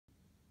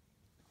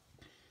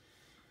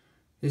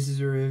This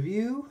is a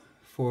review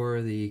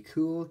for the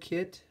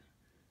Kewlkit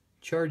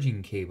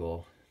charging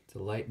cable. It's a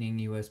Lightning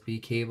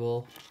USB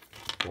cable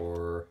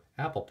for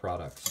Apple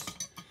products.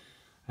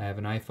 I have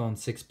an iPhone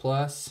 6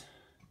 Plus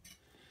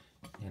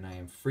and I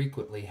am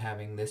frequently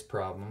having this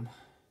problem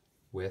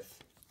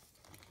with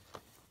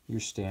your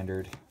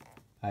standard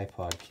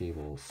iPod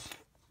cables.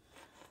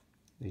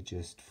 They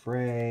just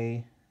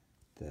fray,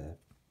 the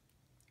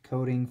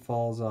coating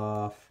falls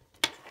off.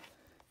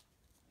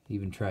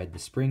 Even tried the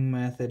spring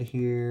method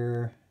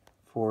here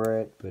for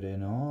it, but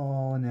in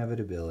all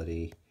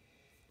inevitability,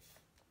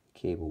 the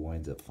cable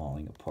winds up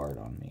falling apart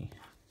on me.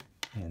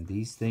 And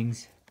these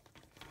things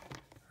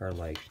are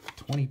like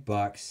 20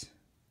 bucks,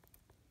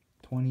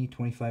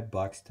 25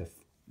 bucks to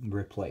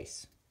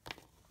replace.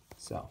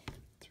 So,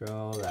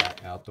 throw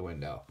that out the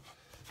window.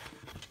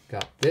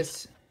 Got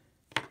this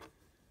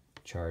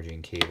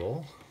charging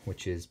cable,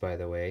 which is, by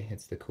the way,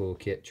 it's the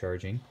Kewlkit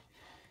charging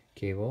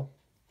cable.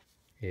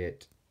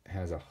 It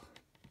has a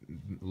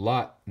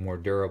lot more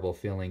durable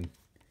feeling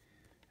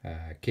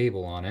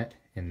cable on it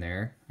in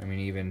there. I mean,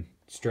 even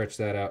stretch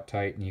that out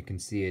tight and you can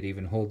see it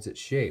even holds its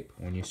shape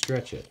when you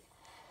stretch it.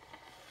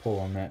 Pull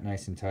on that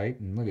nice and tight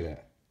and look at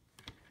that.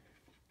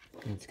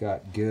 It's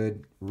got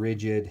good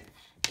rigid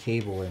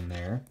cable in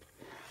there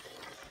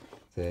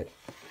that,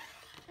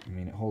 I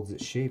mean, it holds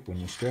its shape when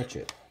you stretch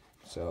it.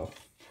 So,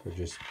 or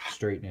just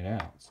straighten it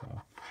out.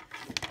 So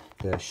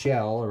the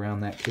shell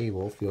around that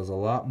cable feels a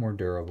lot more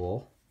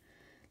durable.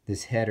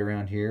 This head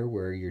around here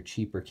where your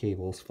cheaper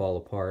cables fall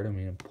apart, I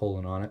mean, I'm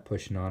pulling on it,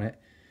 pushing on it.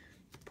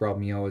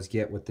 Problem you always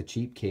get with the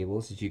cheap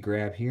cables is you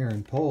grab here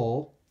and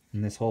pull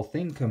and this whole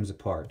thing comes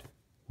apart,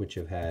 which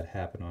I've had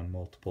happen on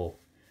multiple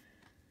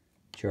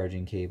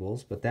charging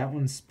cables, but that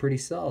one's pretty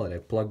solid. I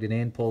plugged it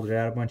in, pulled it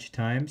out a bunch of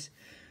times.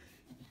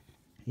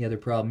 The other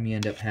problem you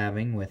end up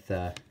having with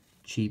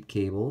cheap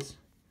cables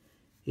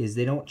is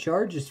they don't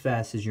charge as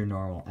fast as your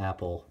normal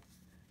Apple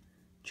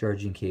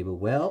charging cable.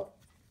 Well,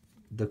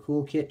 the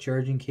Kewlkit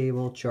charging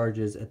cable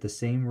charges at the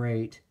same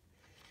rate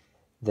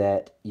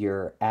that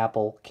your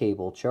Apple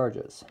cable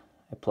charges.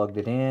 I plugged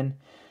it in,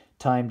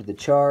 timed the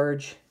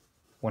charge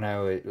when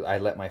I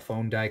let my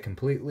phone die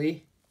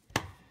completely,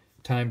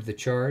 timed the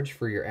charge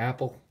for your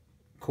Apple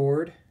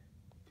cord,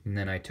 and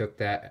then I took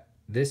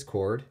this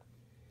cord,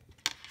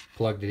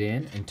 plugged it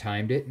in, and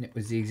timed it, and it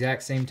was the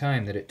exact same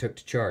time that it took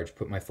to charge.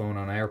 Put my phone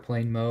on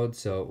airplane mode,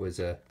 so it was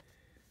a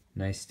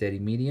nice steady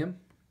medium.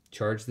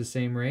 Charged the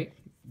same rate,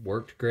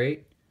 worked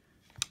great.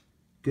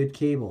 Good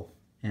cable,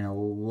 and a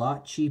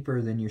lot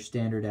cheaper than your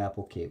standard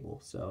Apple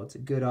cable. So it's a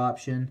good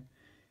option.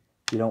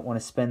 If you don't want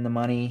to spend the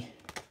money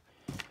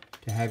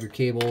to have your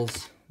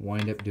cables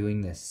wind up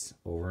doing this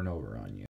over and over on you.